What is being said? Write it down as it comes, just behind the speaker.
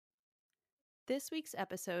This week's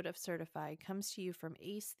episode of Certified comes to you from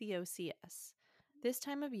ACE the OCS. This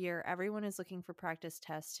time of year, everyone is looking for practice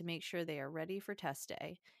tests to make sure they are ready for test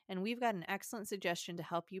day, and we've got an excellent suggestion to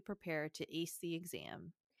help you prepare to ace the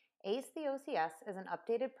exam. ACE the OCS is an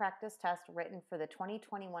updated practice test written for the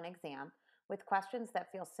 2021 exam with questions that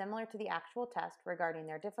feel similar to the actual test regarding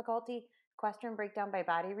their difficulty, question breakdown by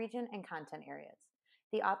body region, and content areas.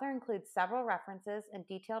 The author includes several references and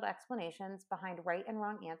detailed explanations behind right and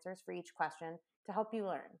wrong answers for each question to help you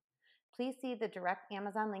learn. Please see the direct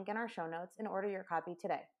Amazon link in our show notes and order your copy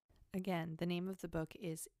today. Again, the name of the book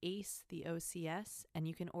is ACE the OCS, and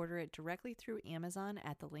you can order it directly through Amazon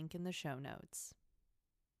at the link in the show notes.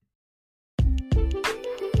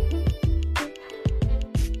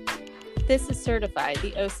 This is Certified,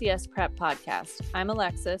 the OCS Prep Podcast. I'm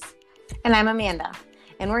Alexis. And I'm Amanda,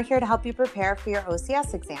 and we're here to help you prepare for your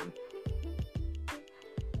OCS exam.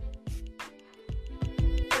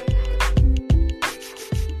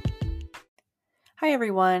 Hi,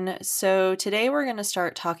 everyone. So today we're going to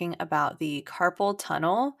start talking about the carpal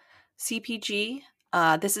tunnel CPG.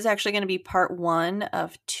 This is actually going to be part one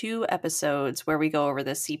of 2 episodes where we go over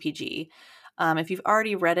this CPG. If you've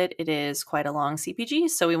already read it, it is quite a long CPG,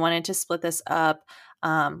 so we wanted to split this up.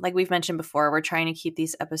 Like we've mentioned before, we're trying to keep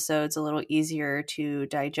these episodes a little easier to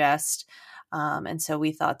digest, and so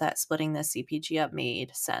we thought that splitting this CPG up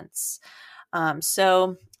made sense.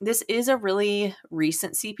 So this is a really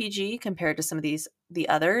recent CPG compared to some of the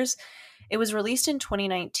others. It was released in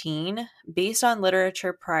 2019 based on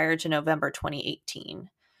literature prior to November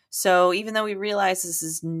 2018. So even though we realize this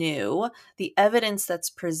is new, the evidence that's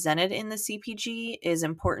presented in the CPG is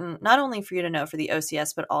important not only for you to know for the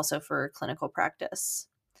OCS, but also for clinical practice.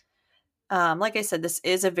 Like I said, this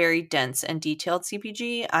is a very dense and detailed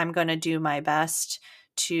CPG. I'm going to do my best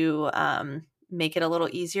to make it a little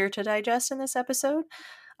easier to digest in this episode.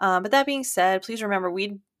 But that being said, please remember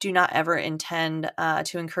we do not ever intend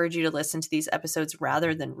to encourage you to listen to these episodes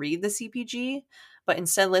rather than read the CPG, but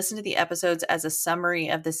instead listen to the episodes as a summary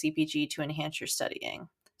of the CPG to enhance your studying.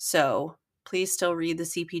 So please still read the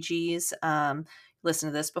CPGs. Listen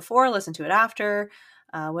to this before, listen to it after.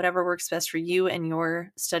 Whatever works best for you and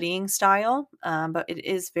your studying style. But it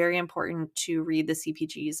is very important to read the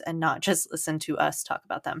CPGs and not just listen to us talk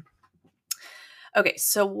about them. Okay,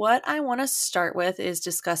 so what I want to start with is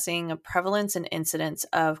discussing prevalence and incidence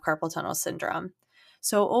of carpal tunnel syndrome.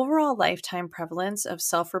 So overall lifetime prevalence of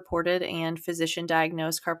self-reported and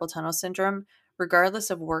physician-diagnosed carpal tunnel syndrome, regardless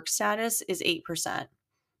of work status, is 8%.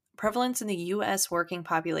 Prevalence in the U.S. working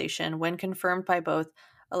population, when confirmed by both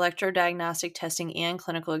electrodiagnostic testing and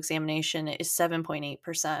clinical examination, is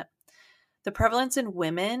 7.8%. The prevalence in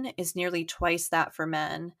women is nearly twice that for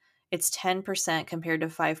men. It's 10% compared to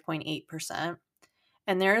 5.8%.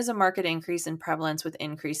 And there is a marked increase in prevalence with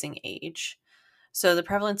increasing age. So the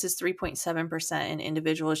prevalence is 3.7% in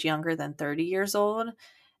individuals younger than 30 years old,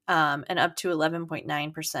 and up to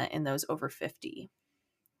 11.9% in those over 50.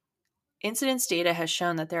 Incidence data has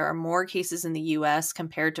shown that there are more cases in the US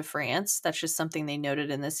compared to France. That's just something they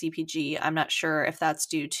noted in the CPG. I'm not sure if that's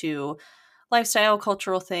due to lifestyle,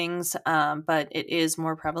 cultural things, but it is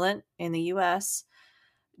more prevalent in the US.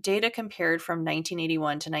 Data compared from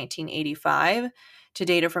 1981 to 1985 to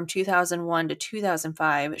data from 2001 to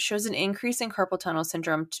 2005 shows an increase in carpal tunnel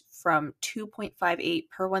syndrome from 2.58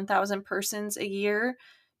 per 1,000 persons a year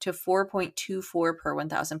to 4.24 per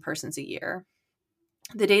 1,000 persons a year.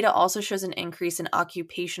 The data also shows an increase in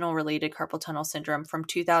occupational-related carpal tunnel syndrome from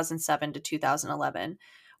 2007 to 2011,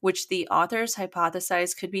 which the authors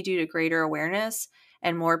hypothesized could be due to greater awareness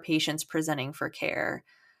and more patients presenting for care.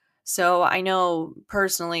 So I know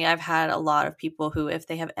personally I've had a lot of people who, if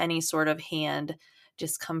they have any sort of hand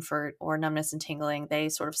discomfort or numbness and tingling, they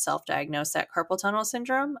sort of self-diagnose that carpal tunnel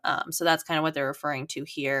syndrome. So that's kind of what they're referring to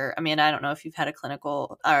here. I mean, I don't know if you've had a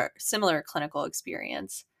clinical or similar clinical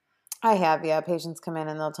experience. I have, yeah. Patients come in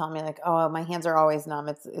and they'll tell me like, "Oh, my hands are always numb.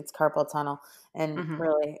 It's carpal tunnel," and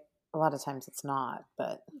really, a lot of times it's not.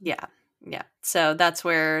 But yeah. So that's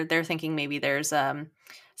where they're thinking maybe there's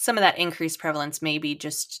some of that increased prevalence may be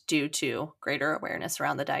just due to greater awareness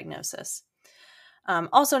around the diagnosis.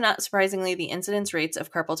 Also, not surprisingly, the incidence rates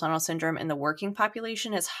of carpal tunnel syndrome in the working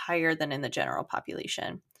population is higher than in the general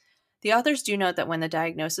population. The authors do note that when the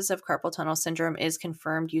diagnosis of carpal tunnel syndrome is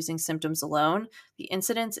confirmed using symptoms alone, the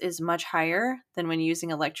incidence is much higher than when using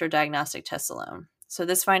electrodiagnostic tests alone. So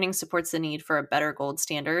this finding supports the need for a better gold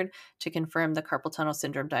standard to confirm the carpal tunnel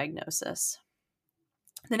syndrome diagnosis.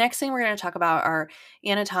 The next thing we're going to talk about are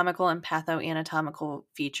anatomical and pathoanatomical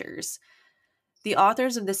features. The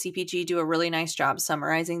authors of the CPG do a really nice job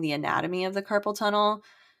summarizing the anatomy of the carpal tunnel.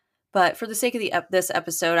 But for the sake of this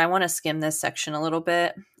episode, I want to skim this section a little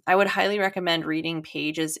bit. I would highly recommend reading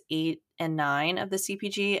pages 8 and 9 of the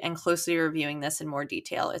CPG and closely reviewing this in more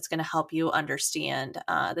detail. It's going to help you understand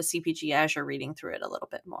the CPG as you're reading through it a little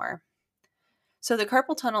bit more. So the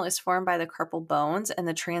carpal tunnel is formed by the carpal bones and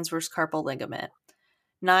the transverse carpal ligament.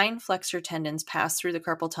 9 flexor tendons pass through the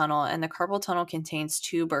carpal tunnel, and the carpal tunnel contains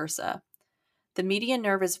 2 bursa. The median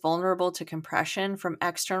nerve is vulnerable to compression from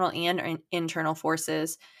external and internal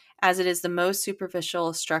forces, as it is the most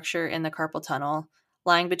superficial structure in the carpal tunnel,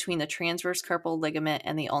 lying between the transverse carpal ligament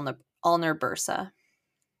and the ulnar bursa.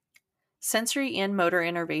 Sensory and motor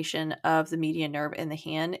innervation of the median nerve in the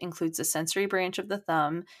hand includes the sensory branch of the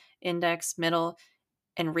thumb, index, middle,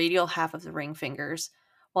 and radial half of the ring fingers,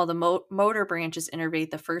 while the motor branches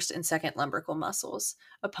innervate the first and second lumbrical muscles,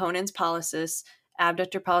 opponens pollicis,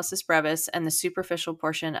 abductor pollicis brevis, and the superficial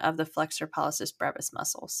portion of the flexor pollicis brevis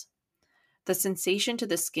muscles. The sensation to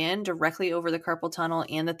the skin directly over the carpal tunnel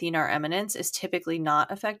and the thenar eminence is typically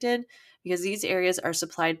not affected because these areas are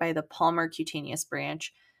supplied by the palmar cutaneous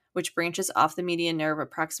branch, which branches off the median nerve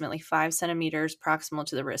approximately 5 centimeters proximal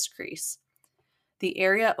to the wrist crease. The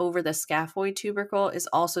area over the scaphoid tubercle is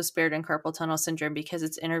also spared in carpal tunnel syndrome because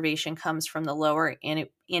its innervation comes from the lower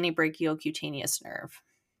antebrachial cutaneous nerve.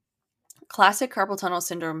 Classic carpal tunnel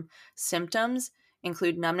syndrome symptoms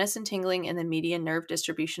include numbness and tingling in the median nerve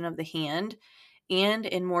distribution of the hand, and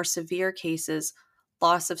in more severe cases,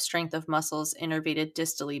 loss of strength of muscles innervated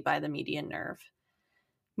distally by the median nerve.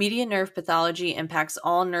 Median nerve pathology impacts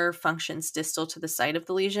all nerve functions distal to the site of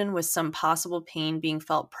the lesion, with some possible pain being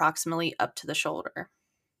felt proximally up to the shoulder.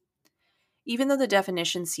 Even though the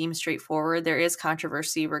definition seems straightforward, there is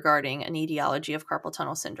controversy regarding an etiology of carpal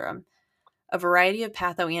tunnel syndrome. A variety of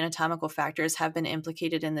pathoanatomical factors have been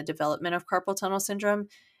implicated in the development of carpal tunnel syndrome,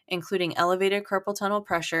 including elevated carpal tunnel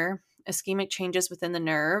pressure, ischemic changes within the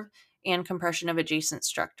nerve, and compression of adjacent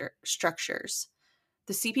structures.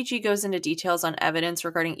 The CPG goes into details on evidence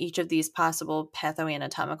regarding each of these possible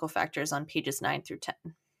pathoanatomical factors on pages 9 through 10.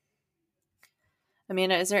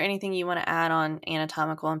 Amanda, is there anything you want to add on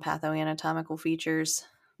anatomical and pathoanatomical features?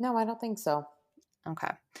 No, I don't think so.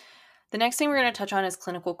 Okay. The next thing we're going to touch on is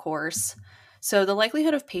clinical course. So the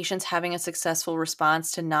likelihood of patients having a successful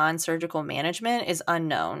response to non-surgical management is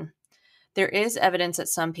unknown. There is evidence that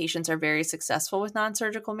some patients are very successful with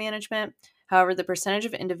non-surgical management. However, the percentage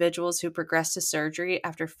of individuals who progress to surgery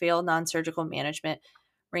after failed non-surgical management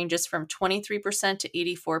ranges from 23% to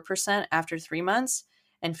 84% after 3 months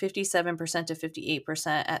and 57% to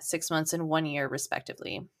 58% at 6 months and 1 year,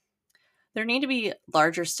 respectively. There need to be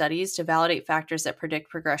larger studies to validate factors that predict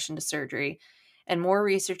progression to surgery, and more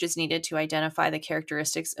research is needed to identify the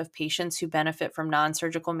characteristics of patients who benefit from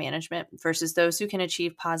non-surgical management versus those who can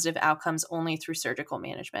achieve positive outcomes only through surgical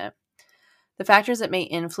management. The factors that may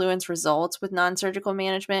influence results with non-surgical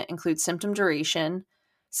management include symptom duration,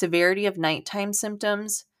 severity of nighttime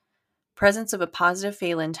symptoms, presence of a positive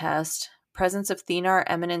Phelan test, presence of thenar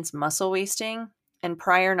eminence muscle wasting, and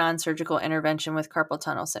prior non-surgical intervention with carpal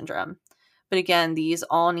tunnel syndrome. But again, these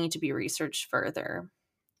all need to be researched further.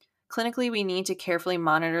 Clinically, we need to carefully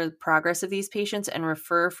monitor the progress of these patients and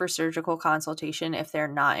refer for surgical consultation if they're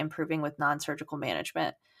not improving with non-surgical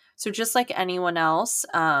management. So just like anyone else,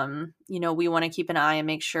 we want to keep an eye and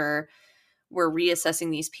make sure we're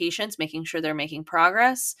reassessing these patients, making sure they're making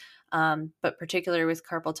progress, but particularly with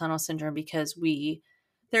carpal tunnel syndrome because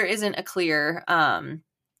there isn't a clear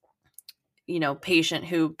patient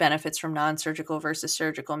who benefits from non-surgical versus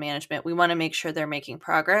surgical management. We want to make sure they're making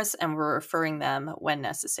progress and we're referring them when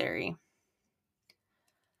necessary.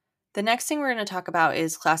 The next thing we're going to talk about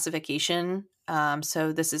is classification.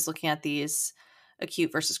 So this is looking at these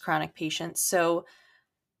acute versus chronic patients. So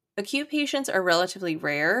acute patients are relatively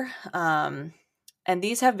rare, and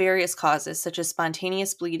these have various causes such as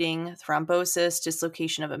spontaneous bleeding, thrombosis,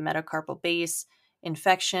 dislocation of a metacarpal base,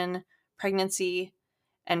 infection, pregnancy,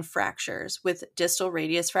 and fractures, with distal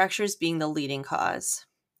radius fractures being the leading cause.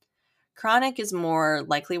 Chronic is more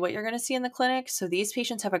likely what you're going to see in the clinic, so these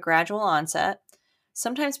patients have a gradual onset,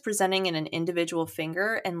 sometimes presenting in an individual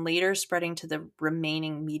finger and later spreading to the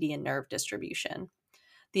remaining median nerve distribution.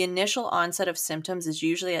 The initial onset of symptoms is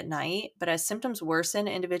usually at night, but as symptoms worsen,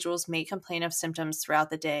 individuals may complain of symptoms throughout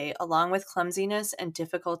the day, along with clumsiness and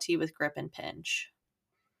difficulty with grip and pinch.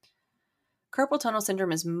 Carpal tunnel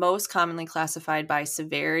syndrome is most commonly classified by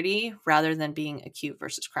severity rather than being acute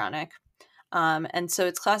versus chronic. And so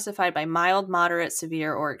it's classified by mild, moderate,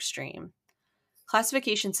 severe, or extreme.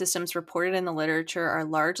 Classification systems reported in the literature are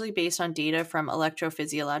largely based on data from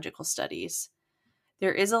electrophysiological studies.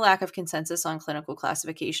 There is a lack of consensus on clinical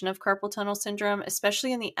classification of carpal tunnel syndrome,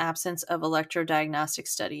 especially in the absence of electrodiagnostic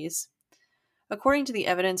studies. According to the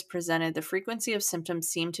evidence presented, the frequency of symptoms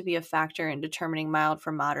seemed to be a factor in determining mild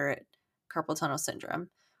from moderate carpal tunnel syndrome,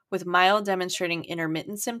 with mild demonstrating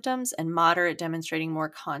intermittent symptoms and moderate demonstrating more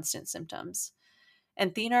constant symptoms.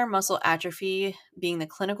 And thenar muscle atrophy being the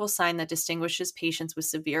clinical sign that distinguishes patients with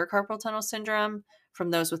severe carpal tunnel syndrome from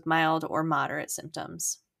those with mild or moderate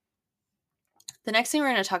symptoms. The next thing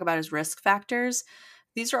we're going to talk about is risk factors.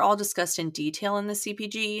 These are all discussed in detail in the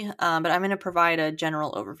CPG, but I'm going to provide a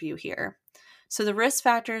general overview here. So the risk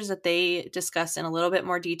factors that they discuss in a little bit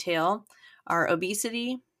more detail are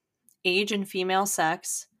obesity, age and female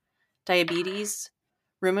sex, diabetes,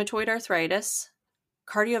 rheumatoid arthritis,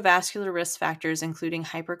 cardiovascular risk factors including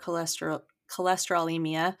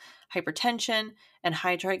hypercholesterolemia, hypertension, and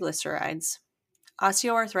high triglycerides,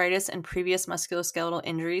 osteoarthritis and previous musculoskeletal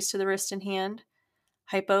injuries to the wrist and hand,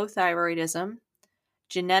 hypothyroidism,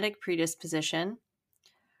 genetic predisposition.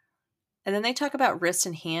 And then they talk about wrist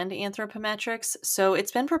and hand anthropometrics. So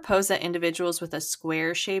it's been proposed that individuals with a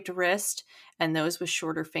square-shaped wrist and those with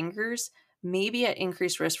shorter fingers may be at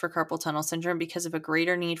increased risk for carpal tunnel syndrome because of a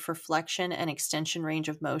greater need for flexion and extension range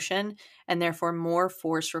of motion, and therefore more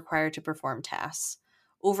force required to perform tasks.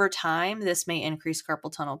 Over time, this may increase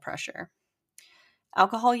carpal tunnel pressure.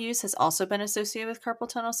 Alcohol use has also been associated with carpal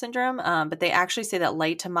tunnel syndrome, but they actually say that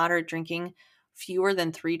light to moderate drinking fewer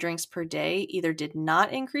than 3 drinks per day either did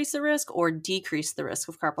not increase the risk or decrease the risk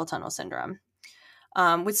of carpal tunnel syndrome.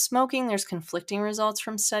 With smoking, there's conflicting results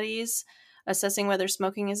from studies assessing whether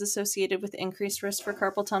smoking is associated with increased risk for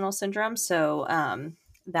carpal tunnel syndrome. So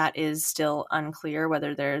that is still unclear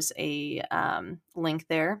whether there's a link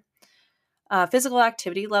there. Physical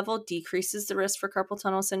activity level decreases the risk for carpal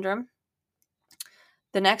tunnel syndrome.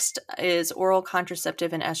 The next is oral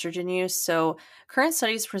contraceptive and estrogen use. So current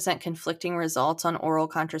studies present conflicting results on oral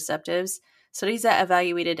contraceptives. Studies that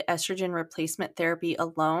evaluated estrogen replacement therapy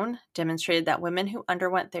alone demonstrated that women who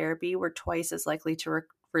underwent therapy were twice as likely to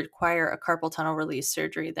require a carpal tunnel release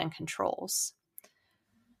surgery than controls.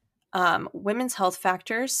 Women's health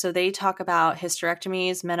factors. So they talk about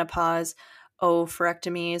hysterectomies, menopause,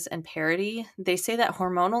 oophorectomies, and parity. They say that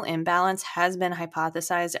hormonal imbalance has been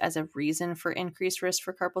hypothesized as a reason for increased risk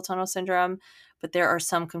for carpal tunnel syndrome, but there are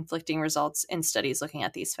some conflicting results in studies looking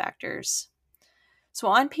at these factors. So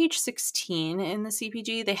on page 16 in the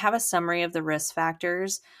CPG, they have a summary of the risk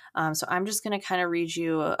factors. So I'm just going to kind of read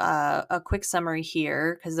you a quick summary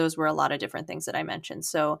here because those were a lot of different things that I mentioned.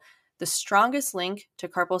 So the strongest link to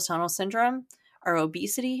carpal tunnel syndrome are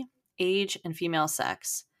obesity, age, and female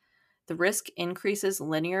sex. The risk increases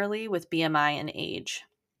linearly with BMI and age.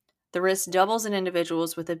 The risk doubles in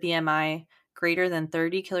individuals with a BMI greater than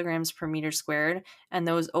 30 kilograms per meter squared and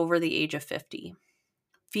those over the age of 50.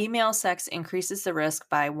 Female sex increases the risk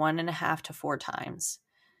by 1.5 to 4 times.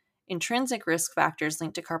 Intrinsic risk factors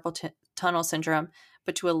linked to carpal tunnel syndrome,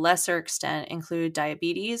 but to a lesser extent, include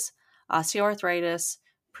diabetes, osteoarthritis,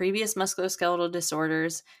 previous musculoskeletal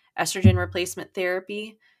disorders, estrogen replacement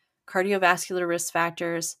therapy, cardiovascular risk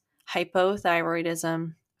factors,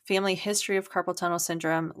 hypothyroidism, family history of carpal tunnel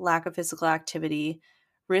syndrome, lack of physical activity,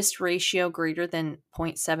 wrist ratio greater than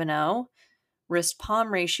 0.70, wrist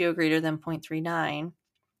palm ratio greater than 0.39,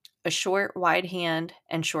 a short, wide hand,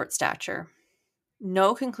 and short stature.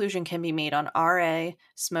 No conclusion can be made on RA,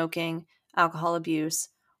 smoking, alcohol abuse,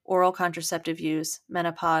 oral contraceptive use,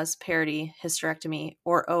 menopause, parity, hysterectomy,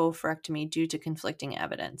 or oophorectomy due to conflicting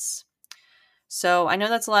evidence. So I know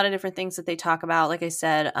that's a lot of different things that they talk about. Like I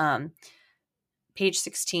said, page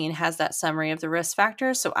 16 has that summary of the risk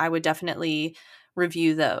factors, so I would definitely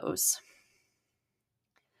review those.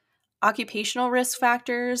 Occupational risk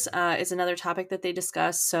factors is another topic that they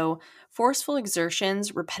discuss. So forceful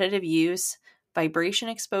exertions, repetitive use, vibration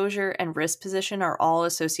exposure, and wrist position are all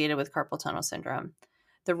associated with carpal tunnel syndrome.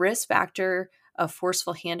 The risk factor of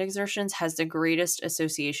forceful hand exertions has the greatest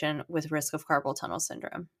association with risk of carpal tunnel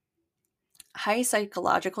syndrome. High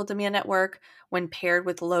psychological demand at work, when paired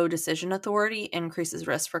with low decision authority, increases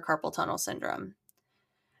risk for carpal tunnel syndrome.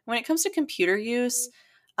 When it comes to computer use,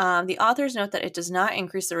 the authors note that it does not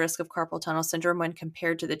increase the risk of carpal tunnel syndrome when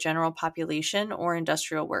compared to the general population or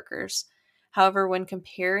industrial workers. However, when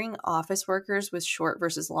comparing office workers with short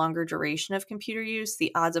versus longer duration of computer use,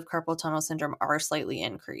 the odds of carpal tunnel syndrome are slightly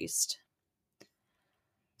increased.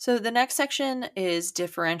 So the next section is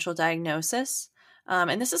differential diagnosis.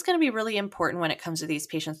 And this is going to be really important when it comes to these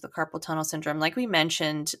patients with carpal tunnel syndrome. Like we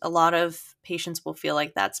mentioned, a lot of patients will feel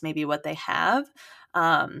like that's maybe what they have.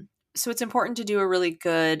 So it's important to do a really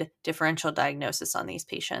good differential diagnosis on these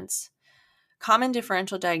patients. Common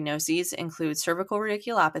differential diagnoses include cervical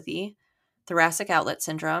radiculopathy, thoracic outlet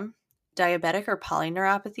syndrome, diabetic or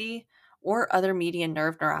polyneuropathy, or other median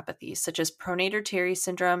nerve neuropathies such as pronator Terry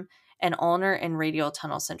syndrome and ulnar and radial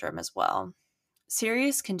tunnel syndrome as well.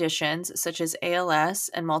 Serious conditions such as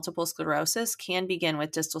ALS and multiple sclerosis can begin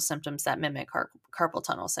with distal symptoms that mimic carpal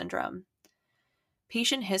tunnel syndrome.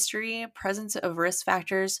 Patient history, presence of risk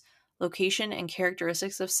factors, location and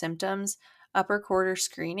characteristics of symptoms, upper quarter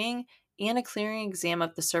screening, and a clearing exam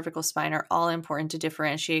of the cervical spine are all important to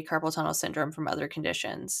differentiate carpal tunnel syndrome from other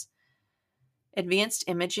conditions. Advanced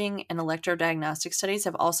imaging and electrodiagnostic studies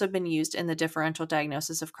have also been used in the differential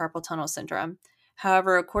diagnosis of carpal tunnel syndrome.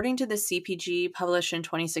 However, according to the CPG published in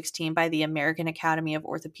 2016 by the American Academy of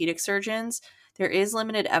Orthopedic Surgeons, there is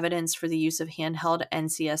limited evidence for the use of handheld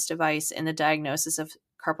NCS device in the diagnosis of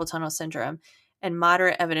carpal tunnel syndrome and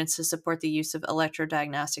moderate evidence to support the use of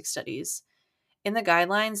electrodiagnostic studies. In the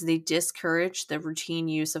guidelines, they discourage the routine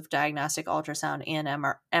use of diagnostic ultrasound and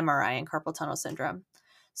MRI in carpal tunnel syndrome.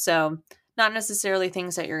 So, not necessarily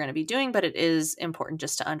things that you're going to be doing, but it is important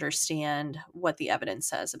just to understand what the evidence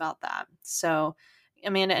says about that. So,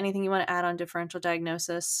 Amanda, anything you want to add on differential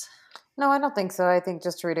diagnosis? No, I don't think so. I think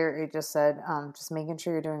just to reiterate what you just said, just making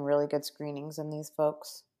sure you're doing really good screenings in these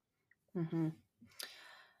folks. Mm-hmm.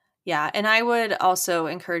 Yeah, and I would also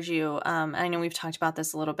encourage you, I know we've talked about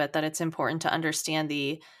this a little bit, that it's important to understand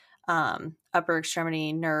the upper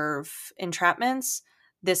extremity nerve entrapments.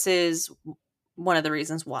 This is one of the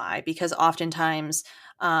reasons why, because oftentimes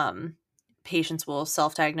patients will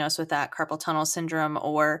self-diagnose with that carpal tunnel syndrome,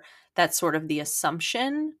 or that's sort of the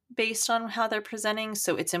assumption based on how they're presenting.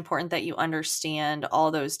 So it's important that you understand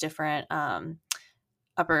all those different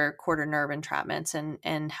upper quarter nerve entrapments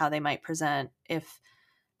and how they might present if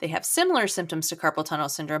they have similar symptoms to carpal tunnel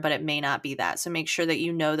syndrome, but it may not be that. So make sure that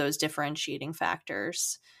you know those differentiating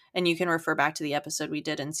factors. And you can refer back to the episode we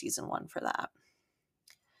did in season 1 for that.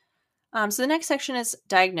 So the next section is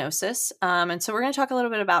diagnosis. And so we're going to talk a little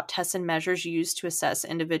bit about tests and measures used to assess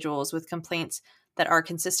individuals with complaints that are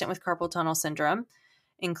consistent with carpal tunnel syndrome,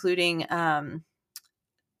 including,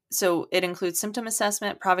 so it includes symptom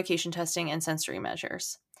assessment, provocation testing, and sensory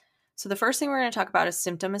measures. So the first thing we're going to talk about is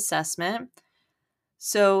symptom assessment.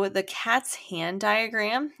 So the cat's hand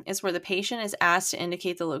diagram is where the patient is asked to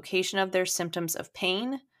indicate the location of their symptoms of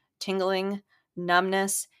pain, tingling,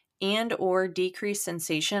 numbness, and or decreased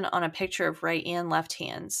sensation on a picture of right and left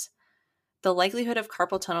hands. The likelihood of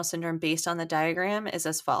carpal tunnel syndrome based on the diagram is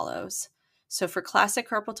as follows. So for classic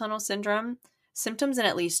carpal tunnel syndrome, symptoms in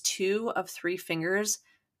at least 2 of 3 fingers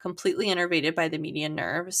completely innervated by the median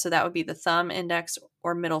nerve. So that would be the thumb, index,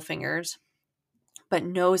 or middle fingers, but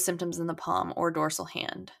no symptoms in the palm or dorsal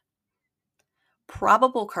hand.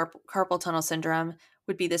 Probable carpal tunnel syndrome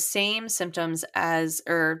would be the same symptoms as,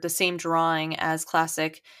 or the same drawing as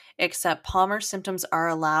classic, except palmar symptoms are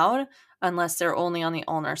allowed unless they're only on the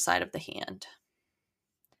ulnar side of the hand.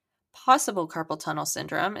 Possible carpal tunnel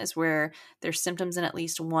syndrome is where there's symptoms in at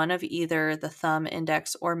least 1 of either the thumb,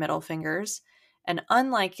 index, or middle fingers. And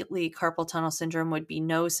unlikely carpal tunnel syndrome would be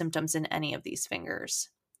no symptoms in any of these fingers.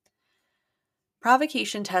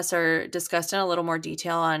 Provocation tests are discussed in a little more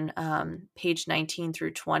detail on page 19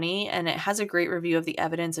 through 20, and it has a great review of the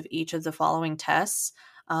evidence of each of the following tests.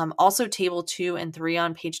 Also, table 2 and 3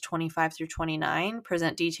 on page 25 through 29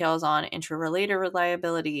 present details on interrelator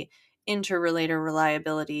reliability, interrelator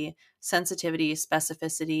reliability, sensitivity,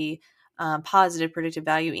 specificity, positive predictive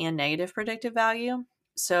value, and negative predictive value.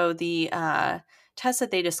 So the tests that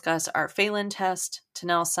they discuss are Phelan test,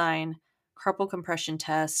 Tinel sign, carpal compression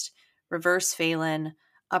test, reverse Phelan,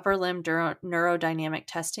 upper limb neurodynamic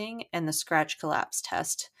testing, and the scratch collapse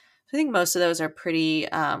test. So I think most of those are pretty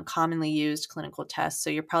commonly used clinical tests, so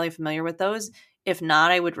you're probably familiar with those. If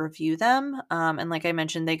not, I would review them. And like I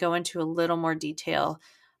mentioned, they go into a little more detail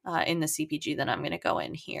in the CPG than I'm going to go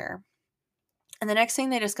in here. And the next thing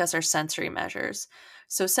they discuss are sensory measures.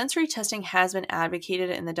 So sensory testing has been advocated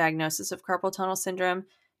in the diagnosis of carpal tunnel syndrome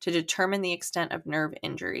to determine the extent of nerve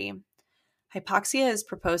injury. Hypoxia is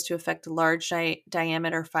proposed to affect large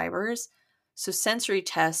diameter fibers, so sensory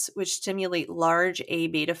tests which stimulate large A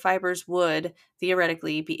beta fibers would,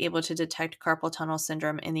 theoretically, be able to detect carpal tunnel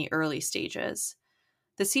syndrome in the early stages.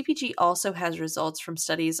 The CPG also has results from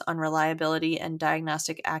studies on reliability and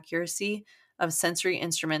diagnostic accuracy of sensory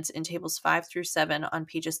instruments in tables 5 through 7 on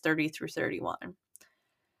pages 30 through 31.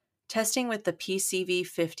 Testing with the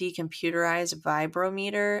PCV50 computerized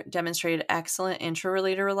vibrometer demonstrated excellent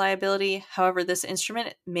intrarelator reliability. However, this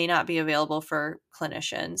instrument may not be available for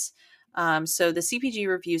clinicians. So the CPG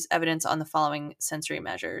reviews evidence on the following sensory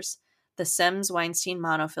measures: the Semmes-Weinstein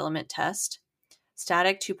monofilament test,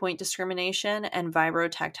 static 2-point discrimination, and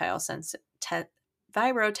vibrotactile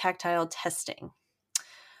testing.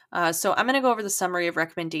 So I'm going to go over the summary of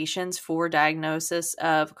recommendations for diagnosis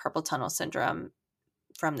of carpal tunnel syndrome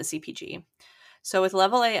from the CPG. So with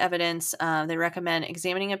level A evidence, they recommend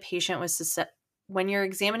examining a patient when you're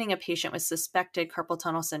examining a patient with suspected carpal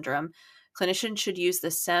tunnel syndrome, clinicians should use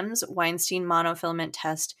the SEMS-Weinstein monofilament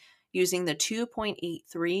test using the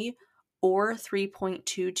 2.83 or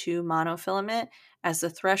 3.22 monofilament as the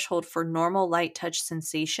threshold for normal light touch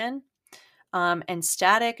sensation, and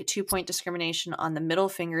static 2-point discrimination on the middle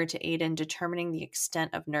finger to aid in determining the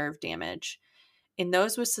extent of nerve damage. In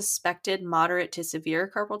those with suspected moderate to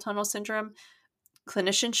severe carpal tunnel syndrome,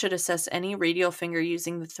 clinicians should assess any radial finger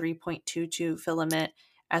using the 3.22 filament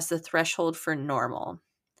as the threshold for normal.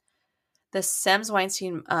 The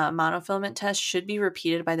SEMS-Weinstein monofilament test should be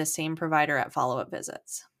repeated by the same provider at follow-up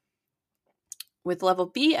visits. With level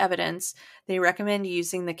B evidence, they recommend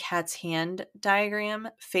using the cat's hand diagram,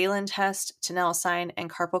 Phelan test, Tinel sign, and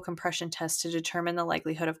carpal compression test to determine the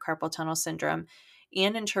likelihood of carpal tunnel syndrome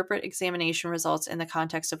and interpret examination results in the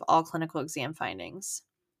context of all clinical exam findings.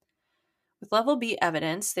 With level B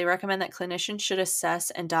evidence, they recommend that clinicians should assess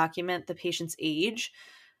and document the patient's age,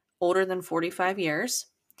 older than 45 years,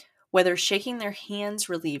 whether shaking their hands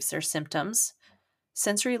relieves their symptoms,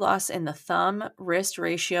 sensory loss in the thumb wrist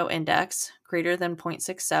ratio index greater than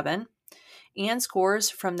 0.67, and scores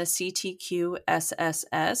from the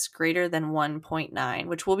CTQ-SSS greater than 1.9,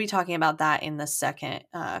 which we'll be talking about that in the second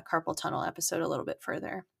carpal tunnel episode a little bit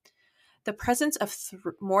further. The presence of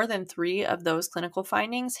more than 3 of those clinical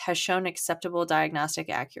findings has shown acceptable diagnostic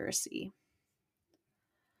accuracy.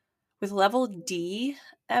 With level D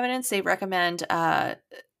evidence, they recommend,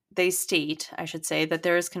 they state, I should say, that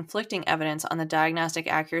there is conflicting evidence on the diagnostic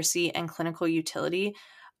accuracy and clinical utility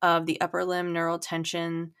of the upper limb neural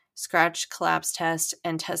tension, scratch collapse test,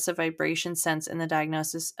 and tests of vibration sense in the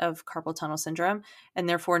diagnosis of carpal tunnel syndrome, and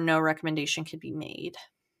therefore no recommendation could be made.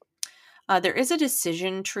 There is a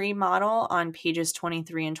decision tree model on pages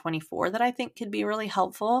 23 and 24 that I think could be really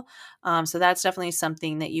helpful. So that's definitely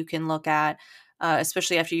something that you can look at,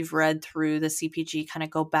 especially after you've read through the CPG, kind of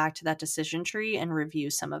go back to that decision tree and review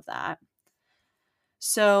some of that.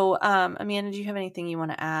 So, Amanda, do you have anything you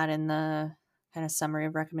want to add in the kind of summary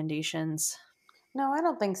of recommendations? No, I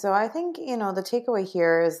don't think so. I think, the takeaway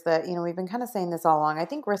here is that, we've been kind of saying this all along. I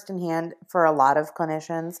think wrist and hand for a lot of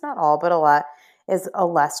clinicians, not all, but a lot, is a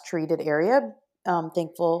less treated area.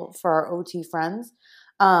 Thankful for our OT friends.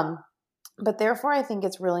 But therefore, I think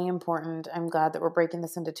it's really important. I'm glad that we're breaking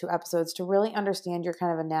this into 2 episodes to really understand your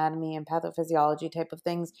kind of anatomy and pathophysiology type of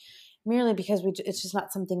things, merely because it's just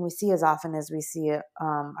not something we see as often as we see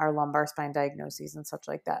our lumbar spine diagnoses and such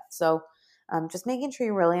like that. So just making sure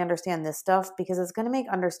you really understand this stuff, because it's going to make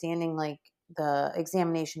understanding like the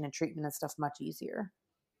examination and treatment and stuff much easier.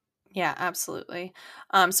 Yeah, absolutely.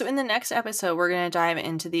 So in the next episode, we're going to dive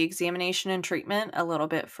into the examination and treatment a little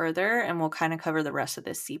bit further, and we'll kind of cover the rest of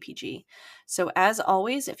this CPG. So as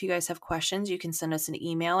always, if you guys have questions, you can send us an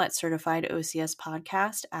email at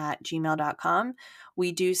certifiedocspodcast@gmail.com.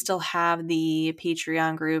 We do still have the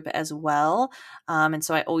Patreon group as well, and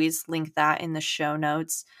so I always link that in the show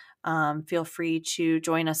notes. Feel free to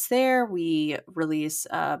join us there. We release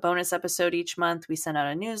a bonus episode each month. We send out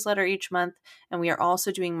a newsletter each month, and we are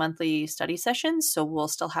also doing monthly study sessions. So we'll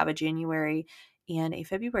still have a January and a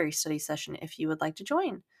February study session if you would like to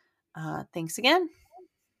join. Thanks again.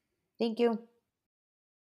 Thank you.